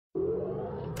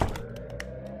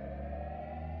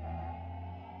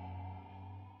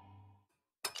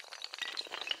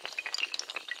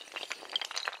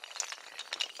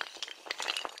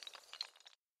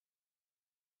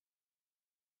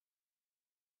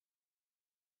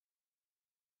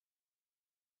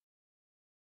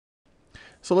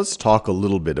So let's talk a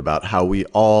little bit about how we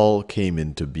all came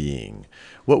into being.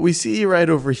 What we see right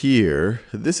over here,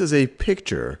 this is a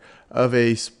picture of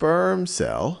a sperm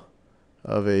cell,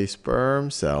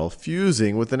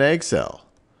 fusing with an egg cell.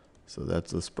 So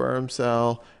that's a sperm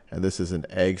cell, and this is an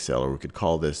egg cell, or we could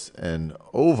call this an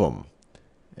ovum.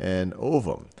 An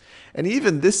ovum. And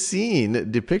even this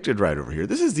scene depicted right over here,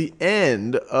 this is the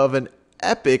end of an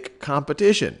epic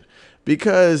competition.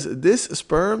 Because this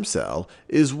sperm cell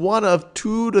is one of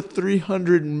 2 to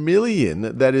 300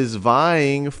 million that is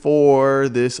vying for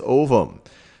this ovum.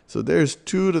 So there's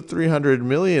 2 to 300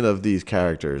 million of these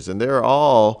characters, and they're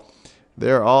all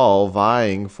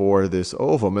vying for this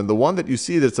ovum. And the one that you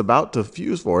see that's about to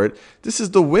fuse for it, this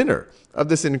is the winner of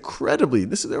this incredibly,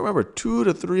 remember,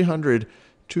 200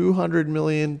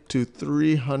 million to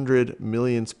 300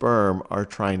 million sperm are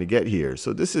trying to get here.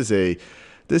 So this is a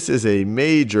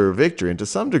major victory, and to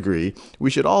some degree, we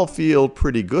should all feel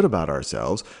pretty good about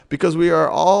ourselves because we are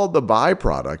all the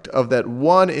byproduct of that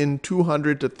 1 in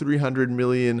 200 to 300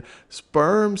 million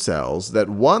sperm cells that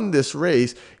won this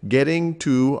race getting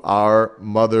to our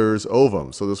mother's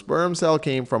ovum. So the sperm cell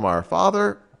came from our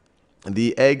father.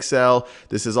 The egg cell,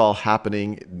 this is all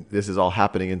happening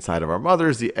inside of our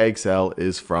mothers. The egg cell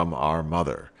is from our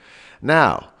mother.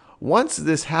 Now, once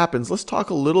this happens, let's talk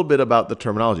a little bit about the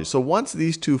terminology. So once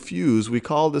these two fuse, we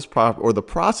call this the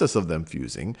process of them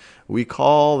fusing, we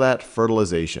call that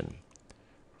fertilization.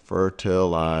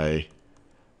 Fertilization.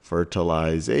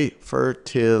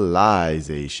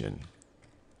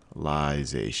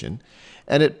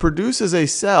 And it produces a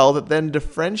cell that then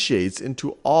differentiates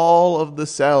into all of the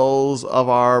cells of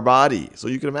our body. So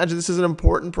you can imagine this is an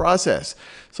important process.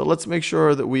 So let's make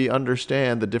sure that we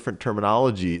understand the different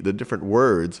terminology, the different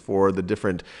words for the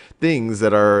different things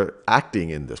that are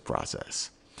acting in this process.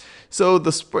 So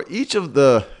each of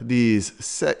these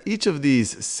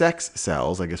sex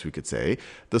cells, I guess we could say,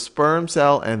 the sperm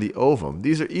cell and the ovum,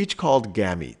 these are each called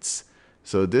gametes.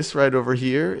 So this right over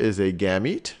here is a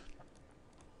gamete.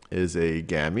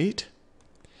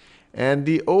 And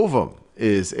the ovum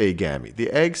is a gamete. The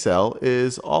egg cell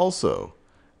is also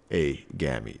a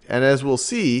gamete. And as we'll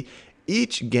see,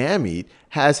 each gamete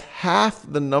has half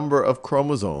the number of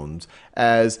chromosomes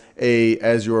as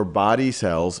your body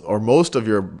cells, or most of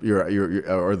your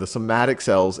or the somatic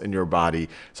cells in your body.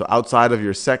 So outside of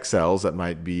your sex cells that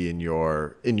might be in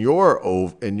your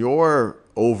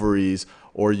ovaries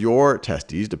or your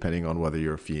testes, depending on whether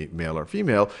you're male or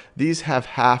female, these have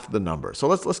half the number. So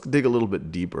let's dig a little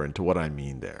bit deeper into what I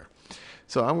mean there.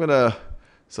 So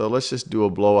let's just do a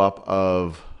blow up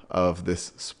of the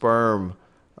sperm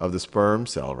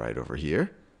cell right over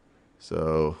here.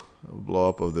 So a blow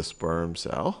up of the sperm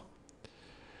cell.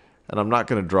 And I'm not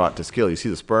going to draw it to scale. You see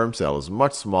the sperm cell is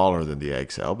much smaller than the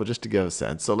egg cell, but just to give a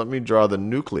sense. So let me draw the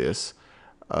nucleus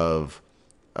of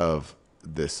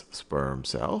this sperm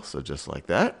cell. So just like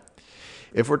that.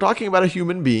 If we're talking about a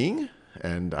human being,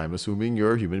 and I'm assuming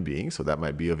you're a human being, so that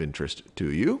might be of interest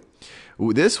to you,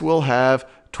 this will have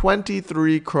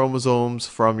 23 chromosomes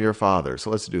from your father.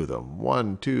 So let's do them.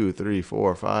 1, 2, 3,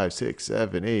 4, 5, 6,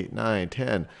 7, 8, 9,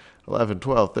 10, 11,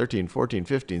 12, 13, 14,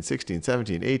 15, 16,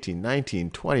 17, 18,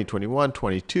 19, 20, 21,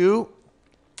 22.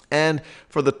 And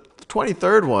for the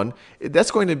 23rd one,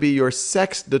 that's going to be your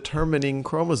sex-determining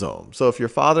chromosome. So if your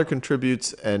father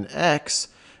contributes an X,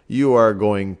 you are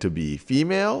going to be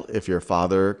female. If your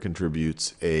father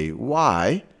contributes a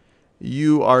Y,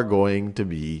 you are going to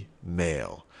be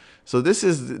male. So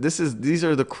these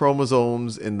are the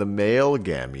chromosomes in the male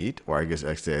gamete, or I guess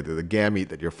I say the gamete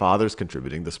that your father's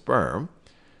contributing, the sperm.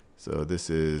 So this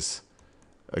is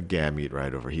a gamete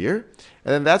right over here.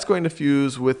 And then that's going to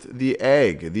fuse with the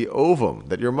egg, the ovum,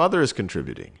 that your mother is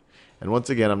contributing. And once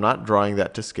again, I'm not drawing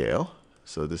that to scale.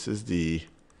 So this is the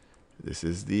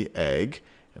egg.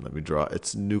 And let me draw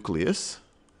its nucleus.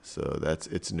 So that's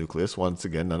its nucleus. Once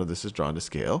again, none of this is drawn to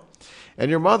scale. And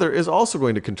your mother is also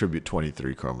going to contribute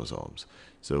 23 chromosomes.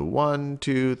 So 1,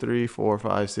 2, 3, 4,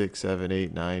 5, 6, 7,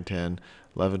 8, 9, 10,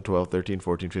 11, 12, 13,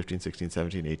 14, 15, 16,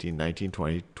 17, 18, 19,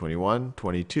 20, 21,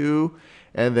 22.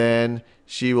 And then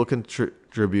she will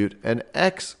contribute an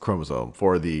X chromosome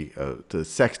for the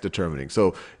sex determining.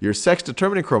 So your sex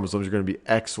determining chromosomes are going to be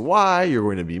XY. You're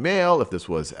going to be male. If this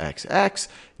was XX,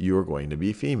 you're going to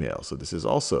be female. So this is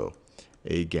also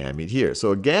a gamete here.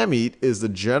 So a gamete is the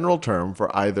general term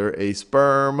for either a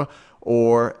sperm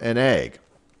or an egg.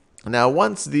 Now,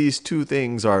 once these two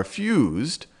things are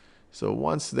fused, so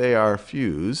once they are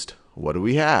fused, what do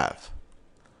we have?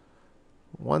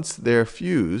 Once they're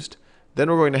fused, then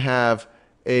we're going to have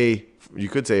you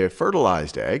could say a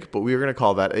fertilized egg, but we are going to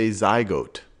call that a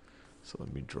zygote. So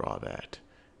let me draw that.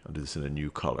 I'll do this in a new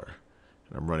color.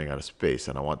 And I'm running out of space,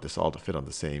 and I want this all to fit on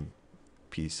the same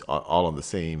piece, all on the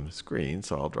same screen.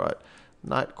 So I'll draw it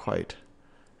not quite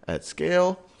at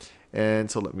scale.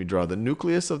 And so let me draw the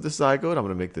nucleus of this zygote. I'm going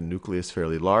to make the nucleus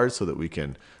fairly large so that we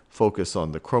can focus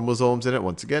on the chromosomes in it.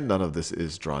 Once again, none of this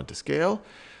is drawn to scale.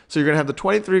 So you're going to have the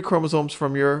 23 chromosomes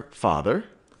from your father.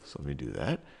 So let me do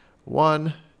that.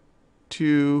 1,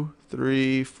 2,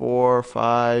 3, 4,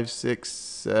 5, 6,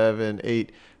 7,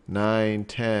 8, 9,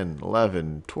 10,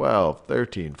 11, 12,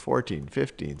 13, 14,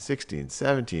 15, 16,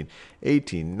 17,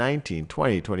 18, 19,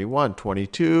 20, 21,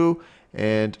 22,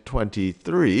 and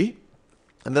 23.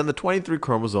 And then the 23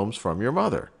 chromosomes from your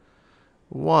mother.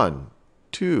 1,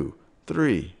 2,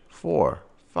 3, 4,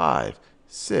 5,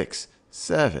 6,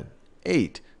 7,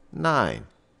 8, 9,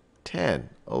 10,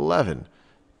 11,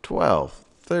 12,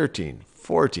 13,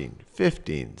 14,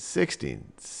 15,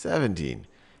 16, 17,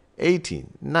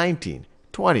 18, 19,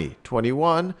 20,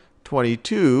 21,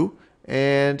 22,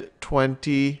 and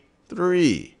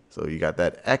 23. So you got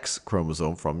that X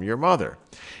chromosome from your mother.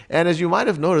 And as you might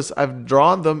have noticed, I've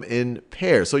drawn them in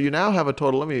pairs. So you now have a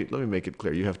total, let me make it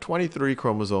clear. You have 23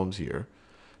 chromosomes here.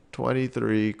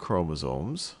 23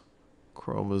 chromosomes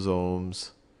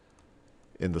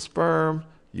in the sperm.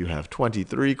 You have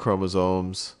 23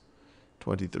 chromosomes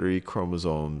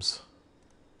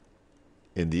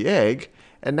in the egg.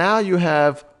 And now you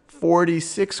have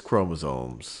 46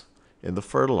 chromosomes in the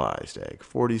fertilized egg.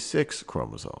 46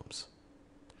 chromosomes.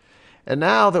 And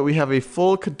now that we have a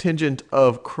full contingent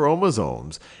of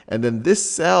chromosomes, and then this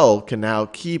cell can now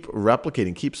keep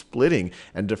replicating, keep splitting,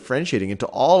 and differentiating into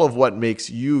all of what makes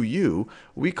you,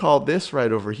 we call this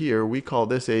right over here, we call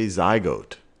this a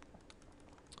zygote.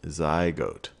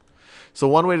 Zygote. So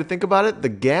one way to think about it, the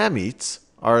gametes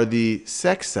are the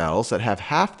sex cells that have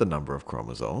half the number of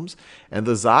chromosomes, and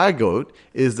the zygote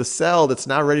is the cell that's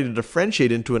now ready to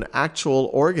differentiate into an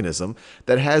actual organism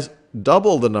that has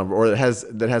double the number, or that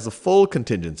has a full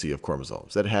contingency of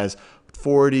chromosomes, that has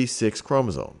 46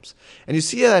 chromosomes. And you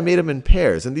see that I made them in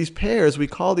pairs. And these pairs, we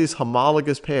call these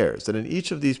homologous pairs. And in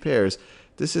each of these pairs,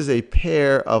 this is a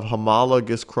pair of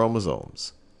homologous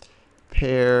chromosomes.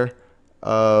 Pair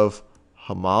of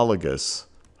homologous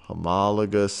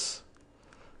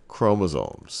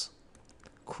chromosomes.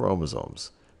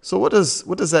 So what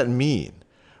does that mean?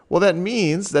 Well, that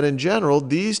means that in general,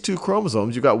 these two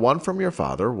chromosomes, you got one from your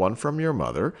father, one from your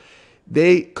mother,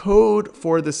 they code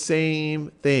for the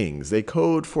same things. They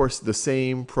code for the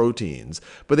same proteins,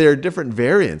 but they are different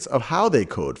variants of how they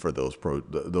code for those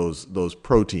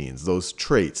proteins, those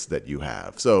traits that you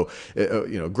have. So,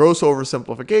 gross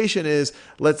oversimplification is,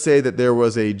 let's say that there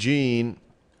was a gene,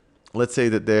 let's say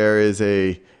that there is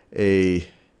a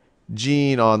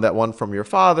gene on that one from your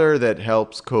father that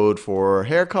helps code for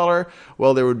hair color.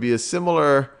 Well, there'd be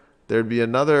another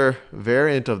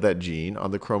variant of that gene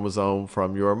on the chromosome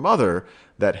from your mother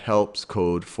that helps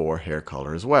code for hair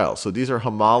color as well. So these are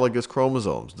homologous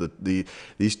chromosomes.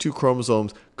 These two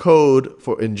chromosomes code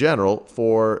in general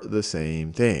for the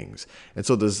same things. And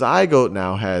so the zygote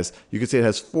now has, you could say it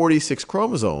has 46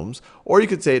 chromosomes, or you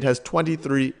could say it has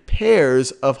 23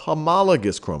 pairs of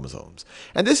homologous chromosomes.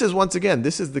 And this is, once again,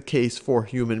 this is the case for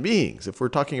human beings. If we're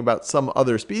talking about some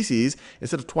other species,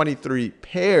 instead of 23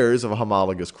 pairs of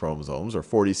homologous chromosomes, or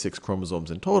 46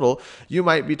 chromosomes in total, you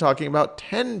might be talking about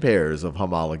 10 pairs of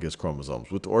homologous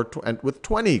chromosomes, with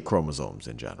 20 chromosomes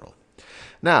in general.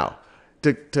 Now,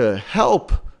 to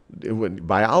help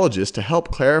biologists, to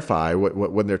help clarify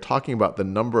when they're talking about the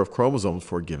number of chromosomes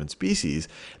for a given species,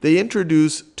 they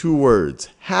introduce two words,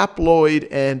 haploid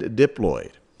and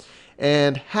diploid.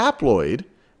 And haploid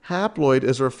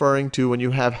is referring to when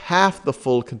you have half the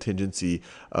full contingency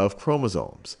of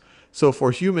chromosomes. So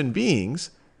for human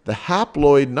beings, the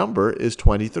haploid number is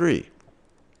 23.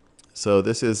 So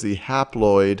this is the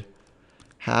haploid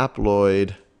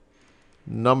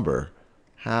number.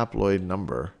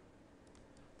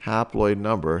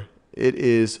 It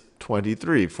is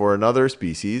 23. For another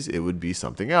species, it would be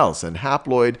something else. And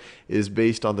haploid is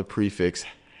based on the prefix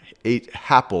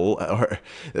hapl, or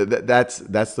that's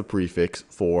the prefix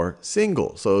for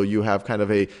single. So you have kind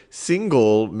of a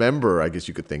single member, I guess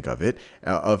you could think of it,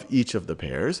 of each of the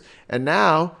pairs. And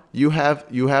now you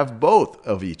have both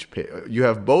of each pair. You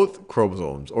have both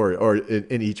chromosomes, or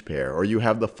in each pair, or you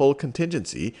have the full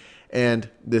contingency. And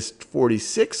this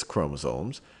 46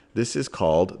 chromosomes, this is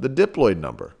called the diploid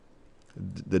number.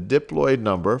 The diploid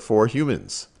number for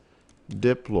humans.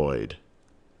 Diploid.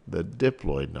 The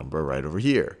diploid number right over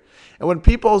here. And when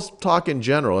people talk in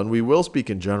general, and we will speak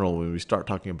in general when we start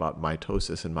talking about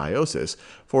mitosis and meiosis,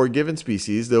 for a given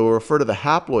species, they will refer to the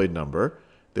haploid number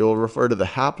they will refer to the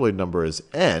haploid number as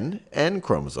N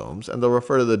chromosomes, and they'll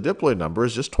refer to the diploid number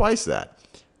as just twice that,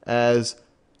 as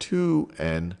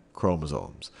 2N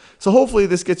chromosomes. So hopefully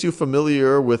this gets you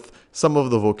familiar with some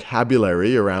of the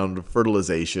vocabulary around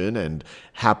fertilization and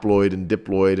haploid and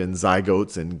diploid and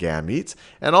zygotes and gametes,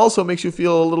 and also makes you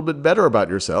feel a little bit better about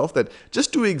yourself that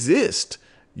just to exist,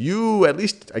 you, at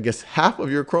least, I guess, half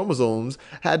of your chromosomes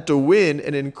had to win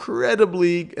an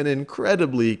incredibly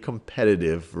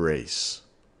competitive race.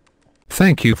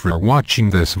 Thank you for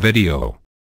watching this video.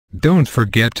 Don't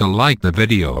forget to like the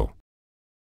video.